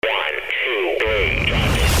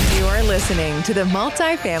listening to the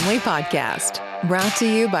Multifamily Podcast, brought to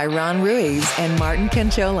you by Ron Ruiz and Martin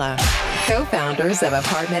Conchola, co-founders of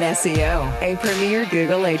Apartment SEO, a premier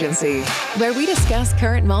Google agency, where we discuss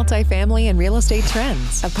current multifamily and real estate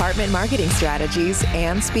trends, apartment marketing strategies,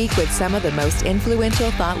 and speak with some of the most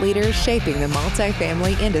influential thought leaders shaping the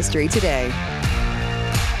multifamily industry today.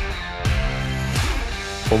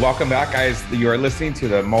 Well, welcome back, guys. You are listening to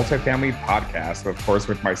the Multifamily Podcast, of course,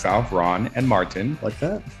 with myself, Ron, and Martin. What's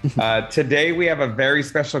up? Today, we have a very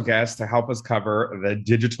special guest to help us cover the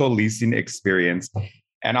digital leasing experience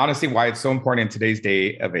and honestly, why it's so important in today's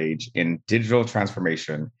day of age in digital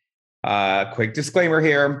transformation. Quick disclaimer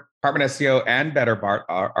here, Apartment SEO and BetterBot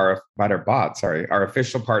are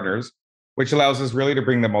official partners, which allows us really to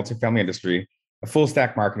bring the multifamily industry a full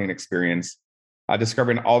stack marketing experience,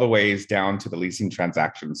 discovering all the ways down to the leasing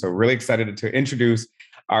transaction. So really excited to introduce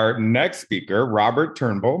our next speaker, Robert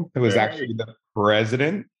Turnbull, who is actually the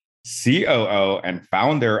president, COO, and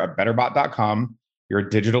founder of BetterBot.com, your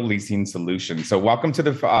digital leasing solution. So welcome to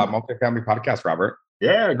the Multifamily Podcast, Robert.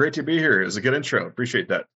 Yeah, great to be here. It was a good intro. Appreciate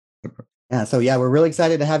that. Yeah, we're really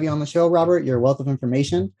excited to have you on the show, Robert. You're a wealth of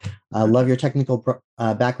information. Love your technical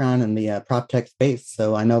background in the prop tech space.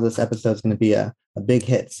 So I know this episode is going to be a big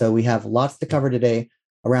hit. So we have lots to cover today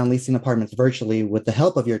around leasing apartments virtually with the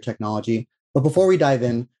help of your technology. But before we dive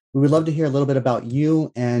in, we would love to hear a little bit about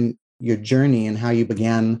you and your journey and how you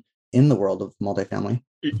began in the world of multifamily.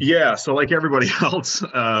 Yeah, so like everybody else,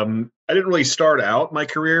 I didn't really start out my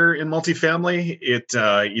career in multifamily.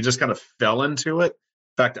 You just kind of fell into it.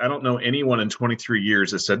 In fact, I don't know anyone in 23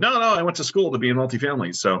 years that said, no, I went to school to be in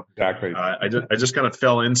multifamily. So exactly, I just kind of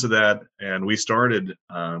fell into that. And we started,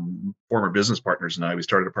 former business partners and we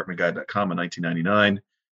started apartmentguide.com in 1999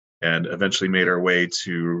 and eventually made our way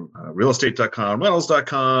to realestate.com,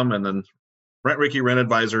 rentals.com, and then Rent Ricky, Rent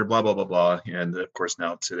Advisor, blah, blah, blah, blah. And of course,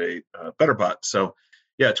 now today, BetterBot. So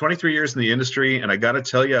yeah, 23 years in the industry. And I got to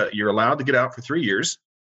tell you, you're allowed to get out for 3 years.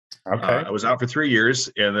 Okay. I was out for 3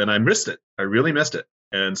 years and then I missed it. I really missed it.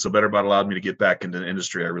 And so BetterBot allowed me to get back into the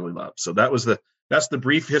industry I really love. So that's the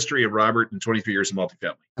brief history of Robert in 23 years of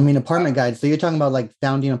multifamily. I mean, Apartment Guide. So you're talking about like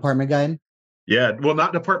founding Apartment Guide? Yeah. Well,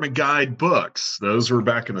 not Apartment Guide books. Those were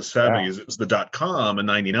back in the 70s. It was the .com in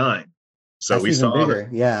 99. So we saw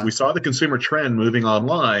the consumer trend moving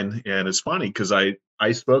online. And it's funny because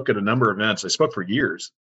I spoke at a number of events. I spoke for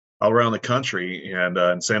years all around the country. And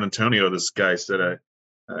in San Antonio, this guy said,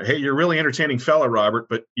 hey, you're a really entertaining fella, Robert,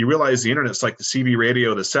 but you realize the internet's like the CB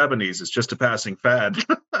radio of the 70s. It's just a passing fad.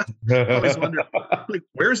 I always wondered, like,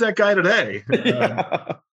 where's that guy today?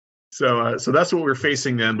 So that's what we're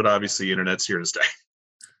facing then, but obviously the internet's here to stay.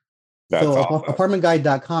 That's so awesome.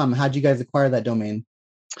 apartmentguide.com, how'd you guys acquire that domain?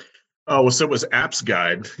 Oh, well, so it was Apps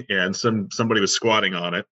Guide, and somebody was squatting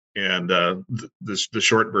on it. And the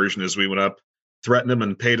short version is we went up, threatened him,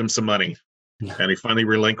 and paid him some money. And he finally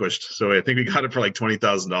relinquished. So I think we got it for like $20,000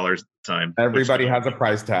 at the time. Everybody has a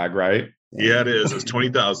price tag, right? Yeah, it is. It's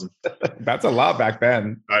 $20,000. That's a lot back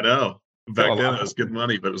then. I know. Back then it was good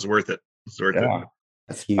money, but it was worth it. It's worth it.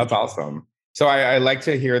 That's huge. That's awesome. So I like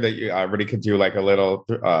to hear that you really could do like a little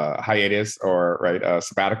hiatus or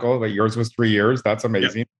sabbatical. Like yours was 3 years. That's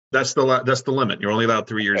amazing. Yep. That's the limit. You're only allowed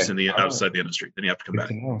 3 years outside the industry. Then you have to come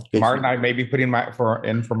back. Martin, I may be putting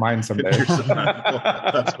for mine someday.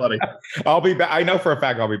 That's funny. I'll be back. I know for a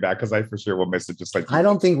fact I'll be back because I for sure will miss it. Just like I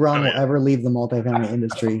don't think Ron will ever leave the multifamily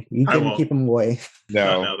industry. You can keep him away.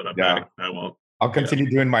 No, now that I'm back, I won't. I'll continue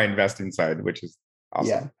doing my investing side, which is awesome.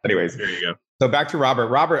 Yeah. Anyways, there you go. So back to Robert.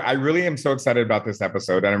 Robert, I really am so excited about this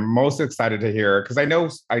episode, and I'm most excited to hear because I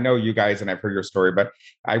know you guys, and I've heard your story, but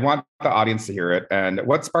I want the audience to hear it. And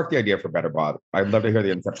what sparked the idea for BetterBot? I'd love to hear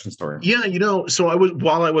the inception story. Yeah, so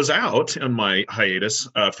while I was out on my hiatus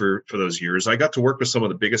for those years, I got to work with some of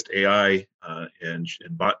the biggest AI and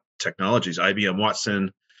bot technologies: IBM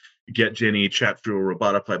Watson, GetJenny, ChatFuel,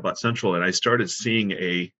 Robotify, BotCentral, and I started seeing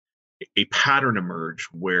a pattern emerge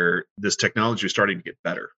where this technology was starting to get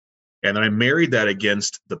better. And then I married that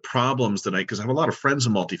against the problems because I have a lot of friends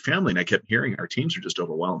in multifamily, and I kept hearing our teams are just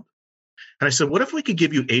overwhelmed. And I said, what if we could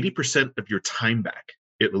give you 80% of your time back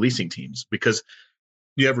at the leasing teams? Because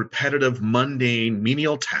you have repetitive, mundane,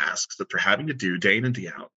 menial tasks that they're having to do day in and day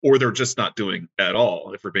out, or they're just not doing at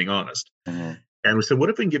all, if we're being honest. Mm-hmm. And we said, what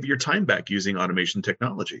if we can give you your time back using automation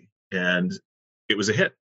technology? And it was a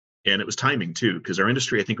hit. And it was timing too, because our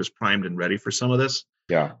industry, I think, was primed and ready for some of this.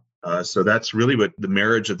 Yeah. So that's really what the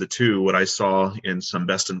marriage of the two, what I saw in some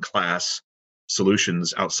best in class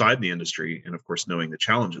solutions outside the industry, and of course, knowing the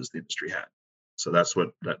challenges the industry had. So that's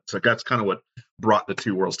kind of what brought the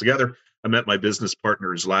two worlds together. I met my business partner,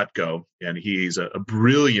 Zlatko, and he's a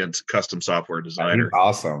brilliant custom software designer. He's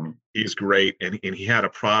awesome. He's great. And he had a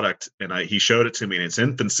product, and he showed it to me in its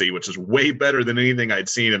infancy, which is way better than anything I'd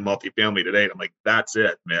seen in multifamily today. And I'm like, that's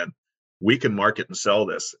it, man. We can market and sell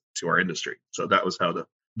this to our industry. So that was how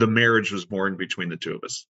the marriage was born between the two of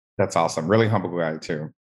us. That's awesome. Really humble guy,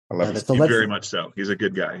 too. I love it. So very much so. He's a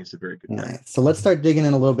good guy. He's a very good guy. So let's start digging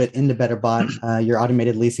in a little bit into BetterBot, your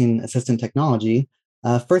automated leasing assistant technology.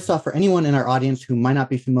 First off, for anyone in our audience who might not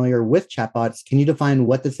be familiar with chatbots, can you define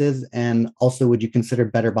what this is? And also, would you consider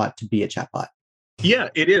BetterBot to be a chatbot? Yeah,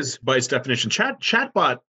 it is by its definition.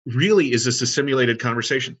 Chatbot really is just a simulated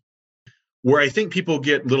conversation. Where I think people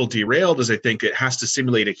get a little derailed is I think it has to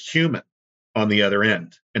simulate a human on the other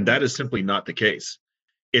end. And that is simply not the case.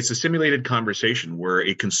 It's a simulated conversation where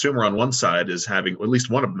a consumer on one side is having, or at least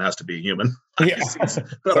one of them has to be a human. Yeah.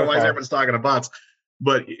 Otherwise, everyone's talking to bots.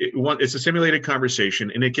 But it's a simulated conversation,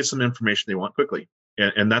 and it gets some information they want quickly.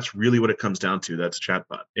 And that's really what it comes down to. That's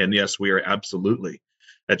chatbot. And yes, we are absolutely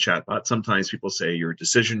a chatbot. Sometimes people say you're a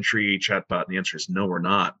decision tree chatbot, and the answer is no, we're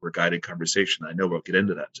not. We're guided conversation. I know we'll get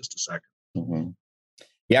into that in just a second. Mm-hmm.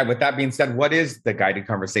 Yeah, with that being said, what is the guided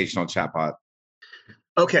conversational chatbot?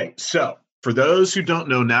 Okay, so for those who don't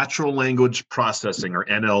know, natural language processing, or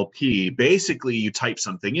NLP, basically you type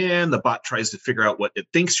something in, the bot tries to figure out what it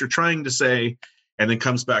thinks you're trying to say, and then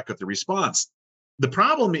comes back with the response. The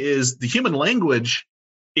problem is the human language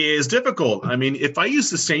is difficult. I mean, if I use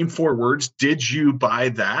the same 4 words, did you buy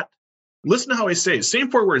that? Listen to how I say it.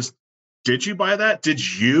 Same 4 words. Did you buy that? Did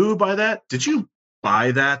you buy that? Did you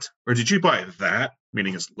buy that? Or did you buy that?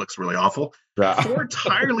 Meaning it looks really awful. Yeah. 4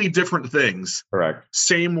 entirely different things. Correct.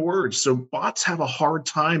 Same words. So bots have a hard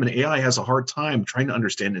time, and AI has a hard time trying to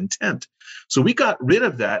understand intent. So we got rid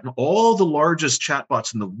of that, and all the largest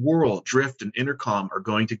chatbots in the world, Drift and Intercom, are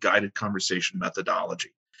going to guided conversation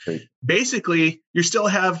methodology. Great. Basically, you still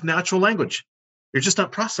have natural language. You're just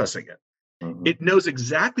not processing it. Mm-hmm. It knows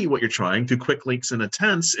exactly what you're trying through quick links and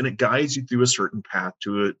intents, and it guides you through a certain path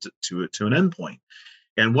to an endpoint.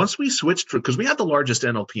 And once we switched, because we had the largest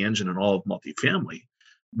NLP engine in all of multifamily,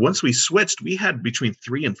 once we switched, we had between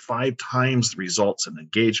 3 and 5 times the results in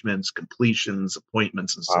engagements, completions,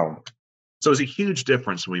 appointments, and so on. So it was a huge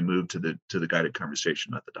difference when we moved to the guided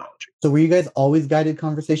conversation methodology. So were you guys always guided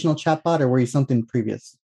conversational chatbot, or were you something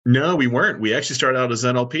previous? No, we weren't. We actually started out as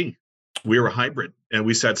NLP. We were a hybrid, and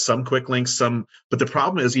we said some quick links, but the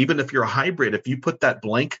problem is, even if you're a hybrid, if you put that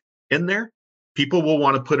blank in there, people will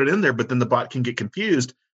want to put it in there, but then the bot can get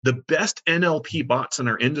confused. The best NLP bots in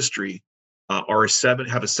our industry have a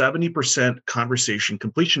 70% conversation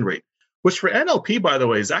completion rate, which for NLP, by the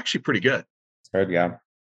way, is actually pretty good. It's good, yeah.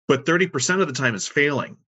 But 30% of the time is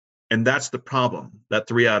failing, and that's the problem. That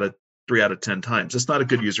 3 out of 10 times, it's not a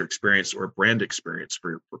good user experience or brand experience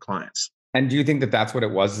for clients. And do you think that that's what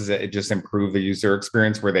it was? Is it just improved the user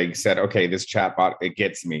experience where they said, okay, this chatbot, it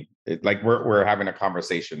gets me. Like we're having a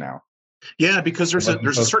conversation now. Yeah, because there's a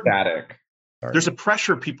certain static. There's a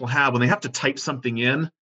pressure people have when they have to type something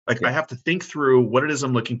in. Like, I have to think through what it is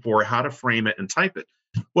I'm looking for, how to frame it, and type it.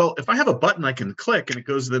 Well, if I have a button I can click and it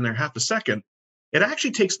goes in there half a second, it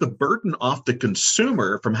actually takes the burden off the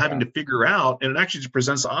consumer from having to figure out, and it actually just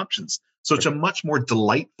presents options. So it's a much more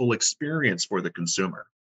delightful experience for the consumer.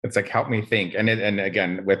 It's like, help me think. And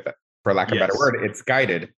again, for lack of a better word, it's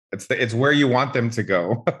guided. It's where you want them to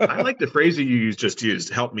go. I like the phrase you just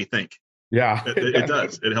used, help me think. Yeah. It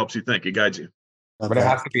does. It helps you think. It guides you. But it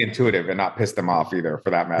has to be intuitive and not piss them off either, for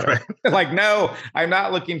that matter. Right. Like, no, I'm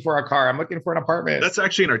not looking for a car. I'm looking for an apartment. That's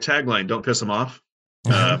actually in our tagline. Don't piss them off.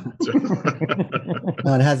 No,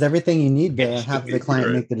 it has everything you need to have the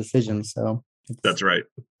client make the decision. So that's right.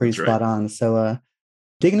 Pretty spot on. So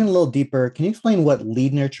digging in a little deeper, can you explain what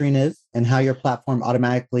lead nurturing is and how your platform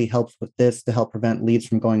automatically helps with this to help prevent leads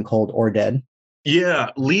from going cold or dead?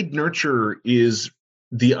 Yeah, lead nurture is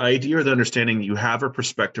the idea or the understanding that you have a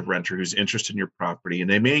prospective renter who's interested in your property, and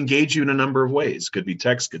they may engage you in a number of ways. Could be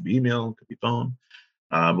text, could be email, could be phone.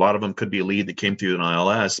 A lot of them could be a lead that came through an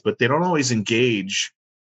ILS, but they don't always engage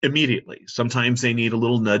immediately. Sometimes they need a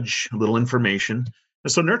little nudge, a little information.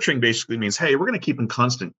 And so nurturing basically means, hey, we're going to keep in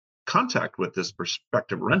constant contact with this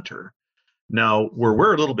prospective renter. Now, where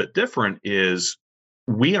we're a little bit different is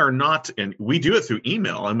we are not, and we do it through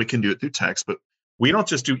email and we can do it through text, but we don't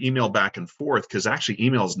just do email back and forth, because actually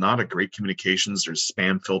email is not a great communications. There's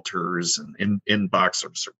spam filters and inbox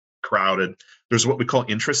are crowded. There's what we call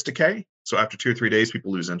interest decay. So after 2 or 3 days,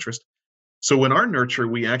 people lose interest. So in our nurture,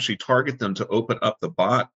 we actually target them to open up the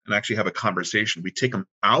bot and actually have a conversation. We take them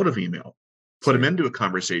out of email, put them into a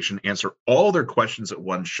conversation, answer all their questions at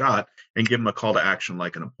one shot, and give them a call to action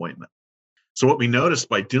like an appointment. So what we noticed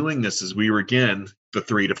by doing this is we were, again, the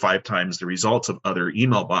 3 to 5 times the results of other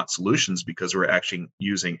email bot solutions, because we're actually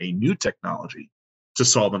using a new technology to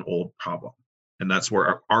solve an old problem. And that's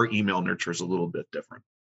where our email nurture is a little bit different.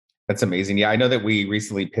 That's amazing. Yeah, I know that we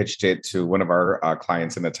recently pitched it to one of our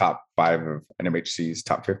clients in the top 5 of NMHC's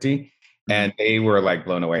top 50. And they were like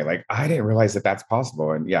blown away. Like, I didn't realize that that's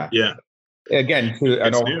possible. And yeah. Again, to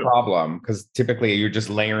an old problem, because typically you're just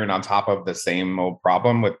layering on top of the same old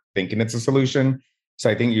problem with thinking it's a solution. So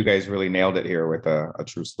I think you guys really nailed it here with a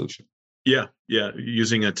true solution. Yeah.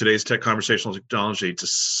 Using today's conversational technology to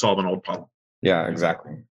solve an old problem. Yeah,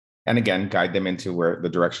 exactly. And again, guide them into where the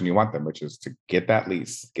direction you want them, which is to get that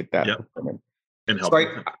lease, get that appointment. And help.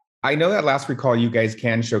 So I know that last recall, you guys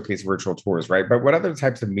can showcase virtual tours, right? But what other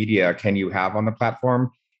types of media can you have on the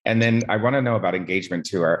platform? And then I want to know about engagement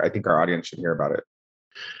too. I think our audience should hear about it.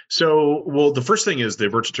 So, well, the first thing is the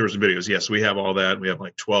virtual tours and videos. Yes, we have all that. We have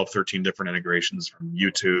like 12, 13 different integrations from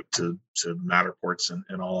YouTube to Matterports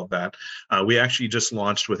and all of that. We actually just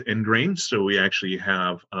launched with Ingrain. So we actually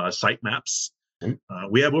have site maps.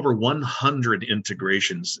 We have over 100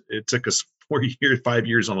 integrations. It took us 5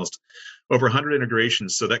 years almost, over 100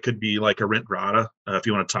 integrations. So that could be like a Rentgrata. If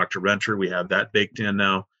you want to talk to renter, we have that baked in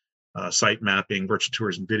now. Site mapping, virtual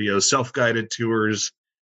tours and videos, self-guided tours.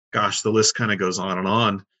 Gosh, the list kind of goes on and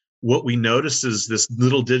on. What we noticed is this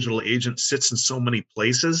little digital agent sits in so many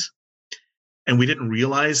places, and we didn't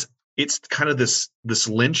realize it's kind of this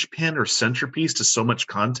linchpin or centerpiece to so much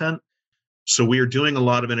content. So we are doing a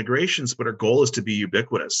lot of integrations, but our goal is to be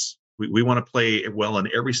ubiquitous. We want to play well in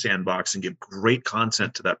every sandbox and give great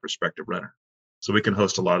content to that prospective renter. So we can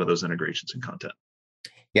host a lot of those integrations and content.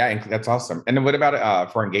 Yeah, and that's awesome. And then what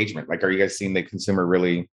about for engagement? Like, are you guys seeing the consumer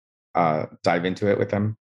really dive into it with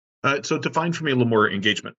them? So define for me a little more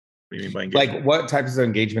engagement. What do you mean by engagement? Like, what types of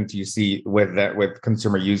engagement do you see with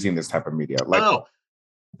consumer using this type of media? Like,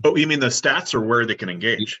 oh, you mean the stats or where they can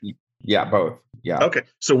engage? Yeah, both. Yeah. Okay.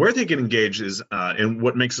 So where they can engage is, and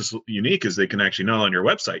what makes this unique is they can actually know on your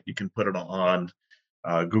website. You can put it on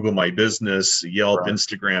Google My Business, Yelp, right.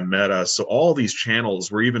 Instagram, Meta. So all these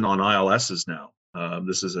channels, we're even on ILSs now.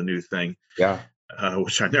 This is a new thing,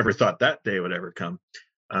 which I never thought that day would ever come.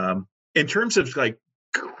 In terms of like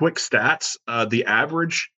quick stats, the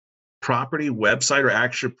average property website or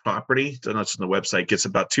actual property, that's on the website, gets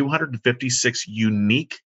about 256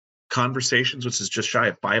 unique conversations, which is just shy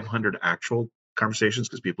of 500 actual conversations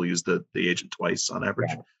because people use the agent twice on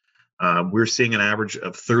average. We're seeing an average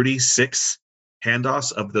of 36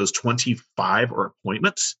 handoffs of those 25 or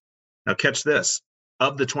appointments. Now catch this.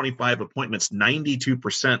 Of the 25 appointments,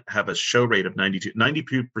 92% have a show rate of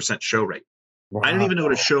 92% show rate. Wow. I didn't even know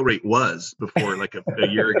what a show rate was before like a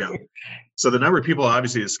year ago. So the number of people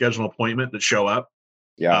obviously that schedule an appointment that show up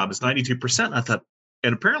is 92%. I thought,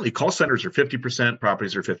 and apparently call centers are 50%,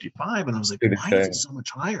 properties are 55%. And I was like, why is it so much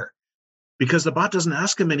higher? Because the bot doesn't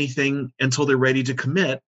ask them anything until they're ready to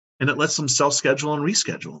commit, and it lets them self-schedule and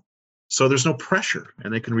reschedule. So there's no pressure,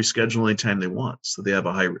 and they can reschedule anytime they want. So they have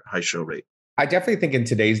a high show rate. I definitely think in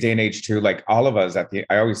today's day and age too, like all of us I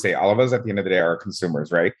always say all of us at the end of the day are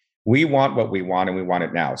consumers, right? We want what we want and we want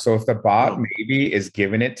it now. So if the bot maybe is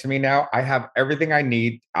giving it to me now, I have everything I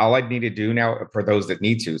need. All I need to do now for those that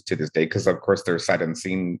need to this day, because of course there's sight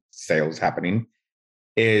unseen sales happening,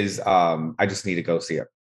 is I just need to go see it.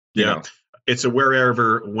 Yeah. You know? It's a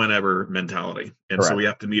wherever, whenever mentality. And Correct. So we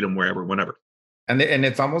have to meet them wherever, whenever. And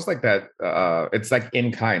it's almost like that. It's like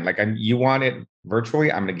in kind. Like you want it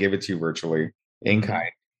virtually, I'm going to give it to you virtually in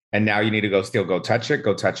kind. And now you need to go touch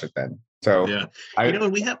it then. So yeah,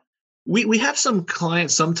 we have some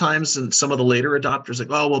clients sometimes, and some of the later adopters like,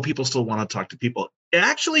 oh, well, people still want to talk to people.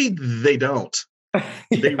 Actually, they don't.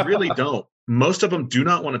 They really don't. Most of them do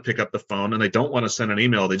not want to pick up the phone, and they don't want to send an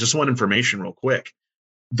email. They just want information real quick.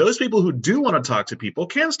 Those people who do want to talk to people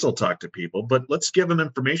can still talk to people, but let's give them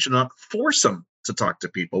information, not force them to talk to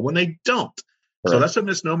people when they don't. Correct. So that's a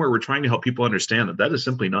misnomer. We're trying to help people understand that is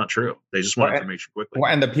simply not true. They just want information quickly.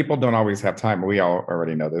 And the people don't always have time. We all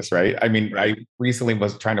already know this, right? I mean, right. I recently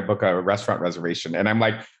was trying to book a restaurant reservation, and I'm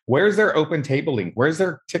like, where's their open table link? Where's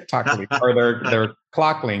their TikTok link or their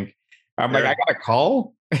clock link? I'm like, I got to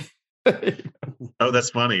call. Oh, that's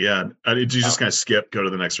funny. Yeah. Did you just kind of go to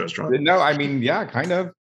the next restaurant? No, I mean, yeah, kind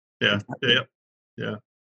of. Yeah.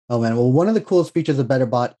 Oh man, well, one of the coolest features of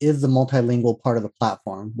BetterBot is the multilingual part of the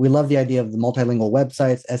platform. We love the idea of the multilingual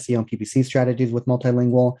websites, SEO and PPC strategies with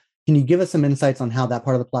multilingual. Can you give us some insights on how that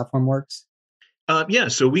part of the platform works?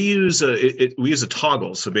 So we use a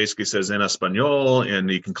toggle. So basically it says en español,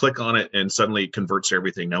 and you can click on it and suddenly it converts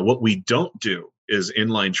everything. Now, what we don't do is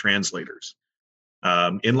inline translators.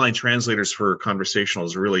 Inline translators for conversational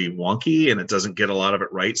is really wonky and it doesn't get a lot of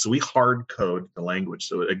it right. So we hard code the language.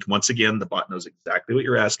 So once again, the bot knows exactly what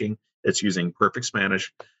you're asking. It's using perfect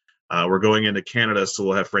Spanish. We're going into Canada, so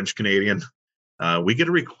we'll have French Canadian. We get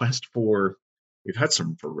a request for, we've had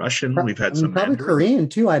some for Russian. We've had some probably Mandarin. Korean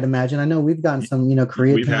too, I'd imagine. I know we've gotten some,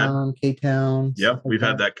 Koreatown, K-Town. Yeah, we've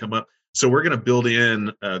had that come up. So we're going to build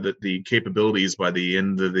in the capabilities by the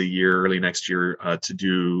end of the year, early next year, to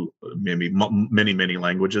do maybe many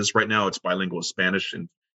languages. Right now, it's bilingual Spanish, and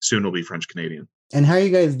soon will be French Canadian. And how are you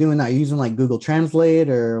guys doing that? Are you using like Google Translate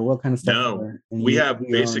or what kind of stuff? No, we have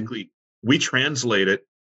basically, we translate it.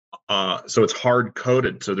 So it's hard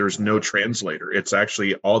coded. So there's no translator. It's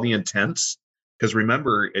actually all the intents. Because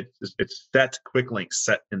remember, it's set quick link,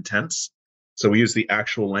 set intents. So we use the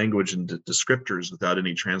actual language and descriptors without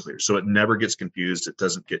any translators. So it never gets confused. It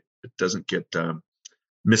doesn't get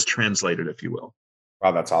mistranslated, if you will.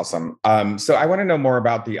 Wow, that's awesome. So I want to know more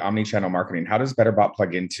about the omni-channel marketing. How does BetterBot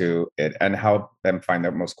plug into it and help them find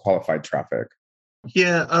the most qualified traffic?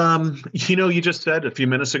 Yeah, you just said a few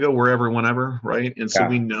minutes ago, wherever, whenever, right? And so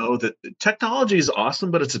we know that technology is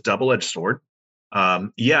awesome, but it's a double-edged sword.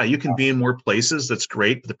 You can be in more places. That's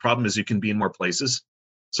great. But the problem is you can be in more places.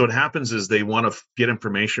 So what happens is they want to get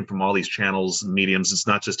information from all these channels and mediums. It's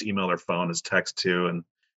not just email or phone, it's text too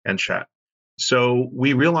and chat. So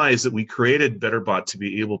we realized that we created BetterBot to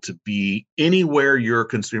be able to be anywhere your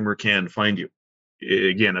consumer can find you.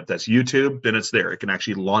 Again, if that's YouTube, then it's there. It can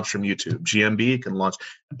actually launch from YouTube. GMB can launch.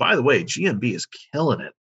 And by the way, GMB is killing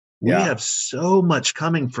it. We have so much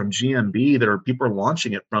coming from GMB that people are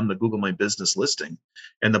launching it from the Google My Business listing.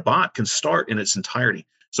 And the bot can start in its entirety.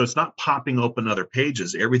 So it's not popping open other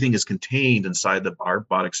pages. Everything is contained inside our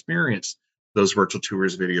bot experience, those virtual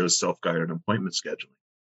tours, videos, self-guided appointment scheduling.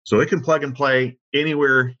 So it can plug and play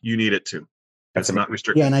anywhere you need it to. It's not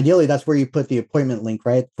restricted. Yeah, and ideally that's where you put the appointment link,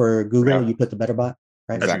 right? For Google, you put the BetterBot,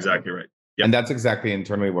 right? That's exactly right. Yep. And that's exactly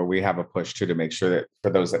internally where we have a push to make sure that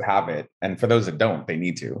for those that have it, and for those that don't, they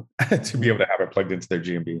need to be able to have it plugged into their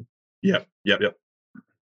GMB. Yep.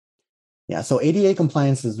 Yeah, so ADA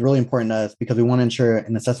compliance is really important to us because we want to ensure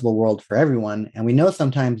an accessible world for everyone. And we know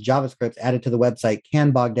sometimes JavaScript added to the website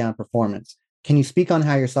can bog down performance. Can you speak on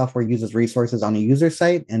how your software uses resources on a user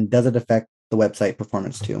site, and does it affect the website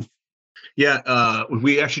performance too? Yeah,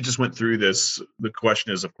 we actually just went through this. The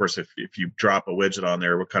question is, of course, if you drop a widget on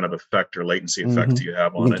there, what kind of effect or latency effect do you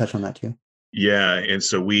have on it? We can touch on that too. Yeah, and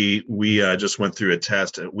so we just went through a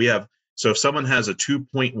test. So if someone has a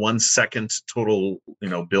 2.1 second total,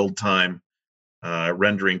 build time,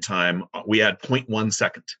 rendering time, we add 0.1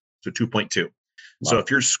 second, so 2.2. Wow. So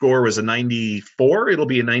if your score was a 94, it'll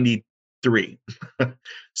be a 93.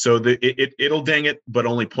 So it'll ding it, but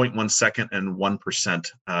only 0.1 second and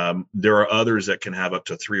 1%. There are others that can have up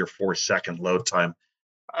to 3 or 4 second load time.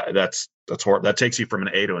 That's horrible. That takes you from an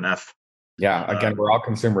A to an F. Yeah. Again, we're all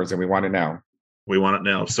consumers and we want it now. We want it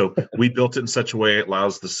now. So we built it in such a way it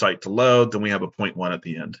allows the site to load. Then we have a 0.1 at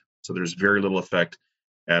the end. So there's very little effect.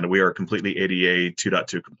 And we are completely ADA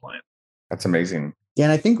 2.2 compliant. That's amazing. Yeah,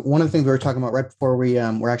 and I think one of the things we were talking about right before we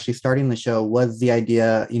were actually starting the show was the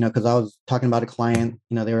idea, because I was talking about a client,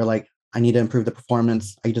 they were like, I need to improve the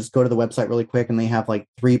performance. I just go to the website really quick and they have like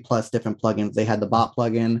 3+ different plugins. They had the bot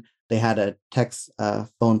plugin, they had a text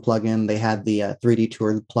phone plugin, they had the 3D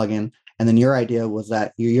tour plugin. And then your idea was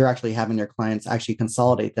that you're actually having your clients actually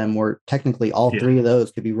consolidate them, where technically all 3 of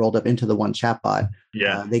those could be rolled up into the one chatbot.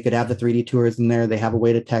 Yeah, they could have the 3D tours in there. They have a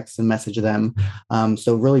way to text and message them.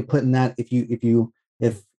 So really putting that, if you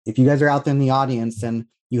guys are out there in the audience and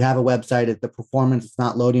you have a website, if the performance is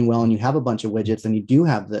not loading well and you have a bunch of widgets and you do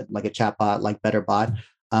have like a chatbot like BetterBot,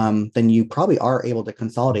 then you probably are able to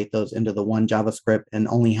consolidate those into the one JavaScript and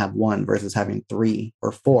only have one versus having 3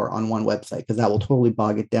 or 4 on one website, because that will totally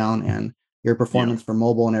bog it down and your performance for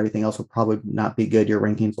mobile and everything else will probably not be good. Your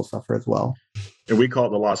rankings will suffer as well. And we call it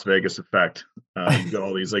the Las Vegas effect. You've got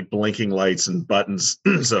all these like blinking lights and buttons.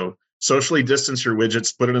 So socially distance your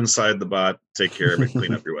widgets, put it inside the bot, take care of it,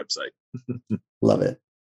 clean up your website. Love it.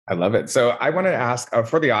 I love it. So I want to ask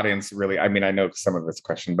for the audience, really, I know some of this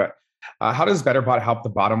question, but how does BetterBot help the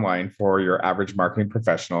bottom line for your average marketing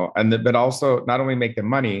professional, but also not only make them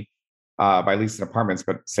money by leasing apartments,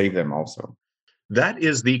 but save them also? That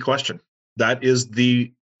is the question. That is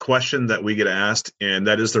the question that we get asked, and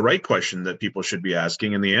that is the right question that people should be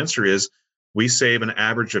asking. And the answer is, we save an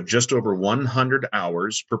average of just over 100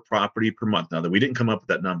 hours per property per month. Now, that we didn't come up with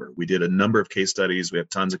that number. We did a number of case studies. We have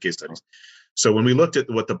tons of case studies. So when we looked at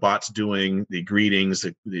what the bot's doing, the greetings,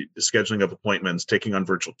 the scheduling of appointments, taking on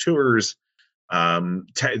virtual tours,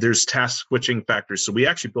 there's task switching factors. So we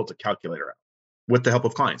actually built a calculator out with the help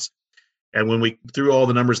of clients. And when we threw all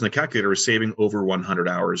the numbers in the calculator, we're saving over 100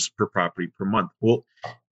 hours per property per month. Well,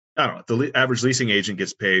 I don't know. The average leasing agent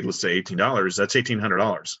gets paid, let's say $18. That's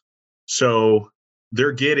 $1,800. So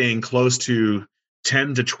they're getting close to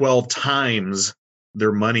 10 to 12 times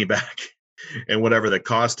their money back and whatever the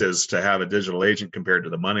cost is to have a digital agent compared to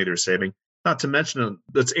the money they're saving. Not to mention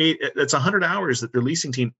that's 100 hours that their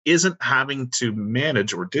leasing team isn't having to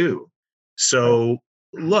manage or do. So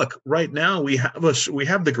look, right now we have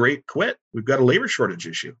the great quit. We've got a labor shortage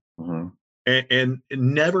issue. Mm-hmm. And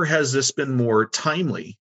never has this been more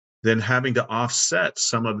timely than having to offset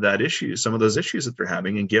some of those issues that they're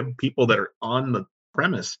having, and give people that are on the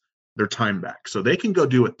premise their time back so they can go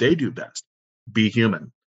do what they do best, be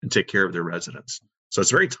human and take care of their residents. So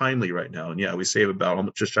it's very timely right now. And yeah, we save about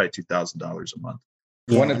almost just shy of $2,000 a month.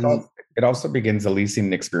 Yeah, It also begins a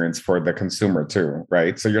leasing experience for the consumer too,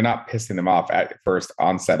 right? So you're not pissing them off at first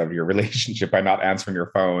onset of your relationship by not answering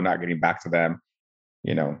your phone, not getting back to them,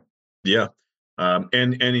 Yeah.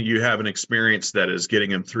 And you have an experience that is getting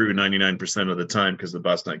them through 99% of the time because the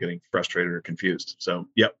bus not getting frustrated or confused. So,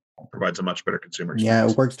 yep, provides a much better consumer experience.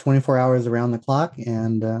 Yeah, it works 24 hours around the clock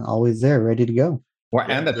and always there, ready to go. Well,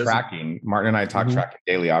 and the tracking. Martin and I talk tracking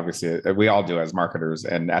daily, obviously. We all do as marketers,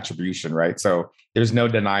 and attribution, right? So there's no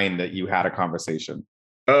denying that you had a conversation.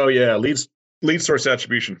 Oh, yeah. Lead source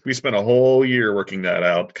attribution. We spent a whole year working that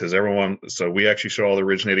out because so we actually show all the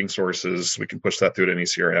originating sources. We can push that through to any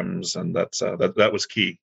CRMs, and that was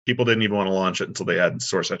key. People didn't even want to launch it until they had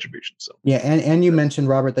source attribution. So yeah, and you mentioned,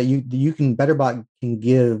 Robert, that BetterBot can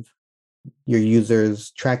give your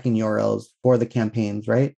users tracking URLs for the campaigns,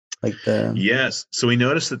 right? Yes. So we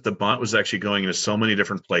noticed that the bot was actually going into so many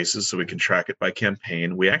different places, so we can track it by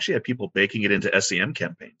campaign. We actually had people baking it into SEM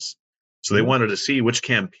campaigns. So they wanted to see which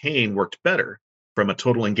campaign worked better from a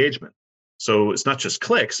total engagement. So it's not just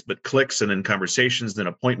clicks, but clicks and then conversations, then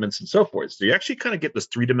appointments and so forth. So you actually kind of get this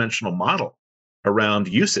three-dimensional model around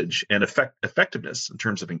usage and effectiveness in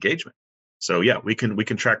terms of engagement. So yeah, we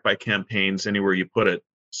can track by campaigns anywhere you put it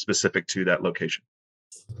specific to that location.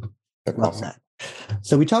 Love that.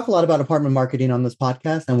 So we talk a lot about apartment marketing on this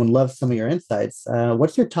podcast and would love some of your insights.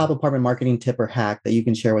 What's your top apartment marketing tip or hack that you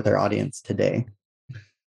can share with our audience today?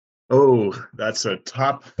 Oh, that's a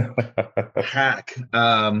top hack.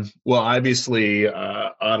 Well, obviously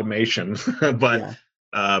automation, but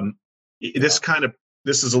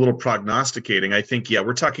this is a little prognosticating. I think,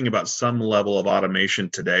 we're talking about some level of automation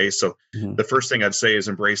today. So the first thing I'd say is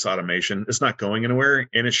embrace automation. It's not going anywhere,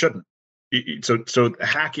 and it shouldn't. So the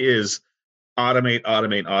hack is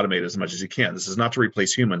automate as much as you can. This is not to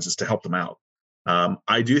replace humans, it's to help them out.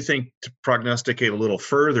 I do think to prognosticate a little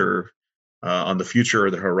further on the future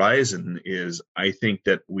or the horizon is I think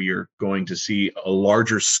that we are going to see a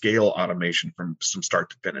larger scale automation from start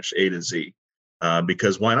to finish, A to Z.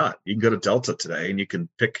 Because why not? You can go to Delta today and you can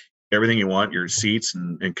pick everything you want, your seats,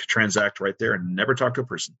 and transact right there and never talk to a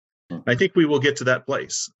person. I think we will get to that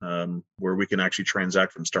place where we can actually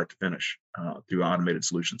transact from start to finish through automated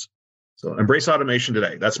solutions. So embrace automation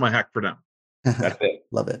today. That's my hack for now. That's it.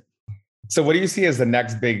 Love it. So what do you see as the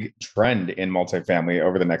next big trend in multifamily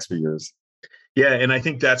over the next few years? Yeah, and I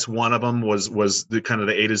think that's one of them was the kind of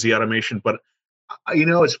the A to Z automation. But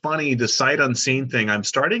it's funny, the sight unseen thing. I'm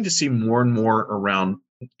starting to see more and more around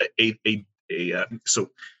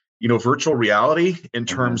virtual reality in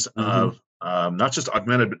terms of not just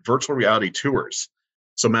augmented, but virtual reality tours.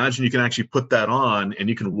 So imagine you can actually put that on and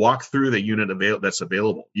you can walk through the unit that's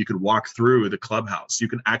available. You could walk through the clubhouse. You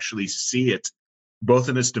can actually see it both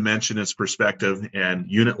in its dimension, its perspective, and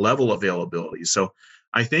unit level availability. So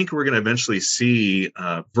I think we're going to eventually see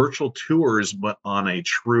virtual tours, but on a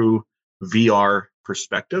true VR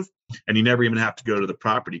perspective. And you never even have to go to the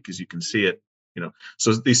property because you can see it.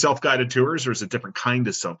 So these self-guided tours, or is it a different kind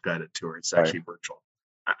of self-guided tour? It's actually virtual.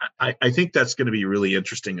 I think that's going to be really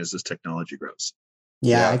interesting as this technology grows.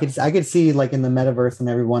 Yeah, I could see like in the metaverse and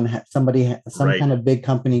everyone, kind of big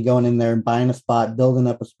company going in there and buying a spot, building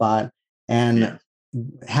up a spot, and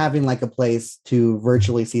having like a place to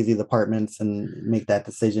virtually see these apartments and make that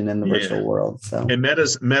decision in the virtual world. So and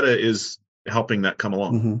Meta is helping that come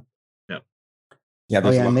along.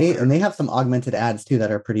 And they have some augmented ads too that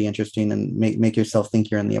are pretty interesting and make yourself think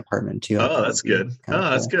you're in the apartment too. Oh, that's good.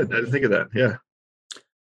 That's good. I didn't think of that. Yeah.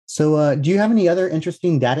 So do you have any other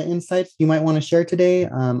interesting data insights you might want to share today?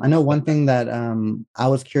 I know one thing that I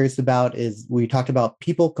was curious about is we talked about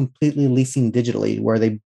people completely leasing digitally where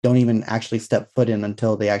they don't even actually step foot in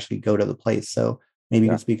until they actually go to the place. So maybe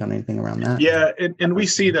you can speak on anything around that. Yeah, and we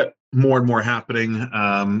see that more and more happening.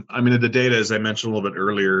 The data, as I mentioned a little bit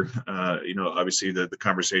earlier, obviously the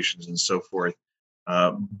conversations and so forth.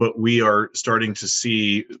 But we are starting to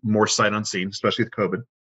see more sight unseen, especially with COVID.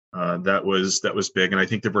 That was big, and I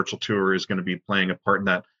think the virtual tour is going to be playing a part in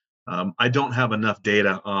that. I don't have enough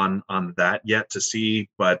data on that yet to see,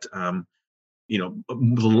 but the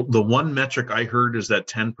one metric I heard is that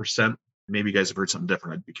 10%. Maybe you guys have heard something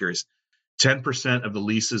different. I'd be curious. 10% of the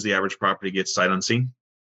leases, the average property gets sight unseen.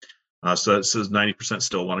 So it says 90%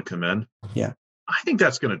 still want to come in. Yeah, I think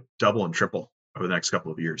that's going to double and triple over the next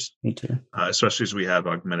couple of years. me too. Especially as we have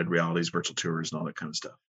augmented realities, virtual tours, and all that kind of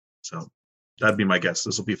stuff. So that'd be my guess.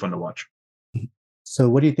 This will be fun to watch. So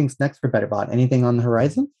what do you think's next for BetterBot? Anything on the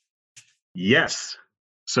horizon? Yes.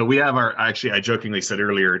 So we have I jokingly said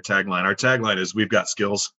earlier, tagline. Our tagline is "We've got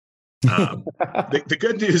skills." The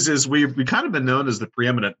good news is we've kind of been known as the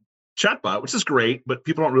preeminent chatbot, which is great, but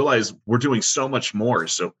people don't realize we're doing so much more.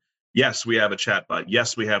 So yes, we have a chatbot.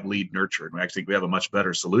 Yes, we have lead nurture. And I think we have a much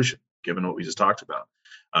better solution given what we just talked about.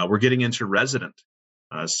 We're getting into resident.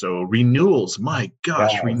 So renewals, my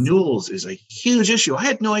gosh, Yes. renewals is a huge issue. I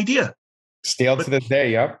had no idea. Still to this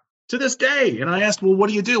day, yep. To this day. And I asked, well, what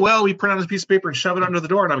do you do? Well, we print out a piece of paper and shove it under the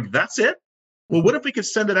door. And I'm like, that's it? Well, what if we could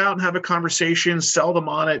send it out and have a conversation, sell them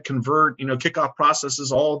on it, convert, kick off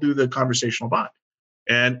processes, all do the conversational bot.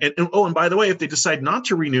 And by the way, if they decide not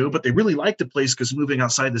to renew, but they really like the place because moving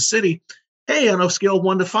outside the city, hey, on a scale of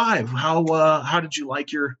 1 to 5, how did you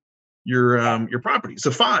like your property?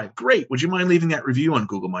 So 5, great. Would you mind leaving that review on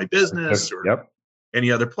Google My Business or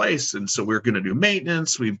any other place? And so we're going to do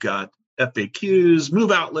maintenance. We've got FAQs,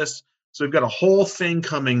 move out lists. So we've got a whole thing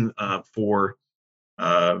coming for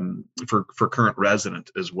current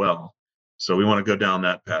resident as well. So we want to go down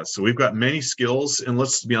that path. So we've got many skills, and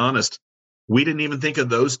let's be honest, we didn't even think of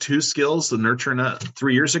those 2 skills, the nurture and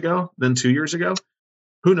 3 years ago, then 2 years ago.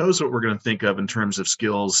 Who knows what we're going to think of in terms of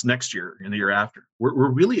skills next year and the year after.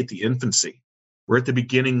 We're really at the infancy. We're at the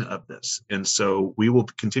beginning of this. And so we will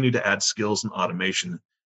continue to add skills and automation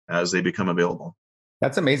as they become available.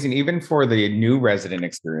 That's amazing. Even for the new resident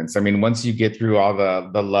experience. I mean, once you get through all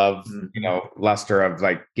the love, luster of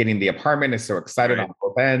like getting the apartment, is so excited on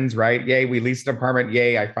both ends, right? Yay, we leased an apartment.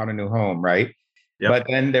 Yay, I found a new home, right? Yep. But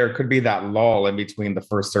then there could be that lull in between the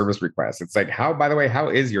first service request. It's like, by the way, how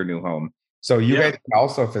is your new home? So you guys can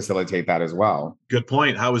also facilitate that as well. Good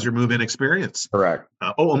point. How was your move-in experience? Correct.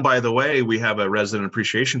 And by the way, we have a resident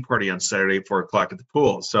appreciation party on Saturday at 4:00 at the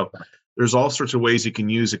pool. So there's all sorts of ways you can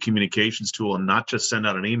use a communications tool and not just send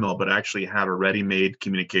out an email, but actually have a ready-made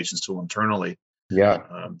communications tool internally. Yeah.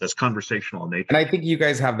 That's conversational in nature. And I think you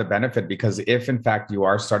guys have the benefit because if in fact you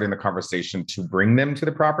are starting the conversation to bring them to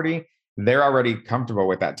the property, they're already comfortable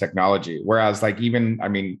with that technology. Whereas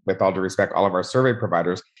with all due respect, all of our survey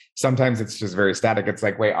providers, sometimes it's just very static. It's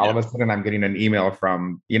like, wait, all of a sudden I'm getting an email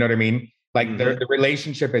from, you know what I mean? Like the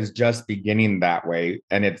relationship is just beginning that way.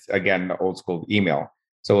 And it's, again, the old school email.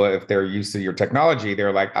 So if they're used to your technology,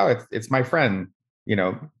 they're like, oh, it's my friend,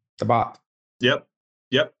 the bot. Yep.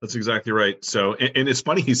 That's exactly right. So, and it's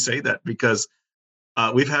funny you say that because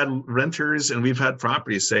we've had renters and we've had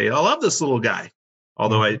properties say, I love this little guy.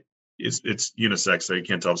 Although it's unisex, so you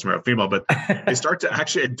can't tell if it's male or female, but they start to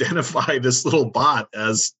actually identify this little bot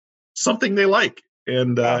as something they like.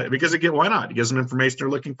 And because again, why not? It gives them information they're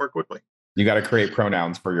looking for quickly. You got to create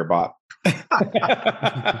pronouns for your bot.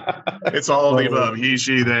 It's all of the above. He,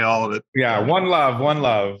 she, they, all of it. Yeah. One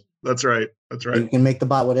love. That's right. You can make the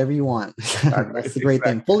bot whatever you want. That's the great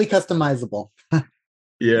thing. Fully customizable.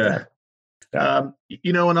 Yeah. And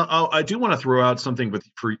I do want to throw out something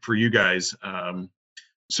for you guys.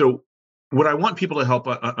 So what I want people to help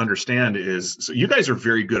understand is, so you guys are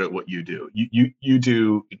very good at what you do.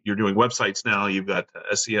 You're doing websites now. You've got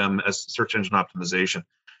SEM, search engine optimization.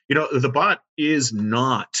 The bot is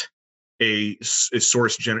not a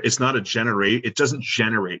source it's not a generate. It doesn't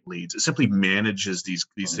generate leads. It simply manages these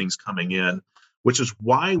things coming in, which is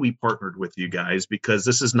why we partnered with you guys, because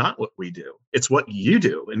this is not what we do. It's what you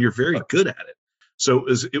do, and you're very good at it. So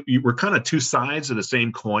we're kind of 2 sides of the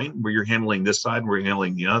same coin, where you're handling this side and we're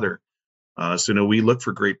handling the other. So we look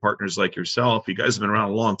for great partners like yourself. You guys have been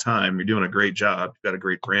around a long time. You're doing a great job. You've got a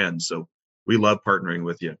great brand. So we love partnering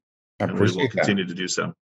with you. And we will continue to do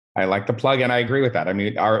so. I like the plug, and I agree with that. I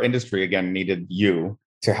mean, our industry, again, needed you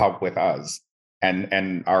to help with us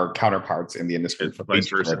and our counterparts in the industry. Vice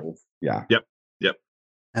versa. Yeah. Yep.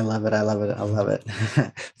 I love it.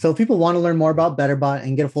 So if people want to learn more about BetterBot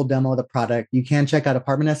and get a full demo of the product, you can check out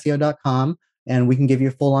apartmentseo.com and we can give you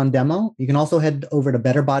a full-on demo. You can also head over to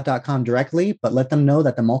betterbot.com directly, but let them know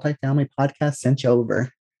that the Multifamily Podcast sent you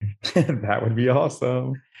over. That would be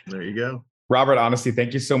awesome. There you go. Robert, honestly,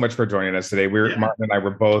 thank you so much for joining us today. Martin and I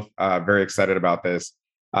were both very excited about this.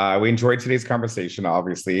 We enjoyed today's conversation,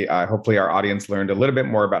 obviously. Hopefully our audience learned a little bit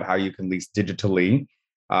more about how you can lease digitally.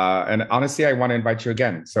 And honestly, I want to invite you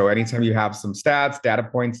again. So anytime you have some stats, data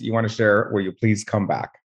points that you want to share, will you please come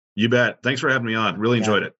back? You bet. Thanks for having me on. Really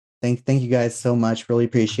enjoyed it. Thank you guys so much. Really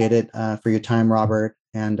appreciate it for your time, Robert.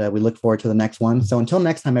 And we look forward to the next one. So until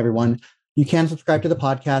next time, everyone, you can subscribe to the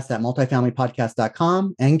podcast at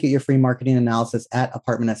multifamilypodcast.com and get your free marketing analysis at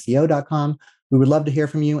apartmentseo.com. We would love to hear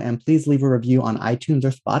from you, and please leave a review on iTunes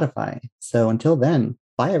or Spotify. So until then,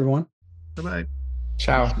 bye, everyone. Bye-bye.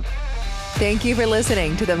 Ciao. Thank you for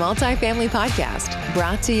listening to the Multifamily Podcast,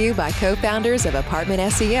 brought to you by co-founders of Apartment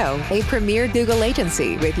SEO, a premier Google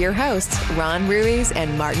agency, with your hosts, Ron Ruiz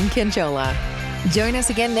and Martin Kinchola. Join us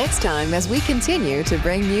again next time as we continue to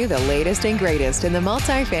bring you the latest and greatest in the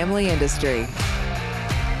multifamily industry.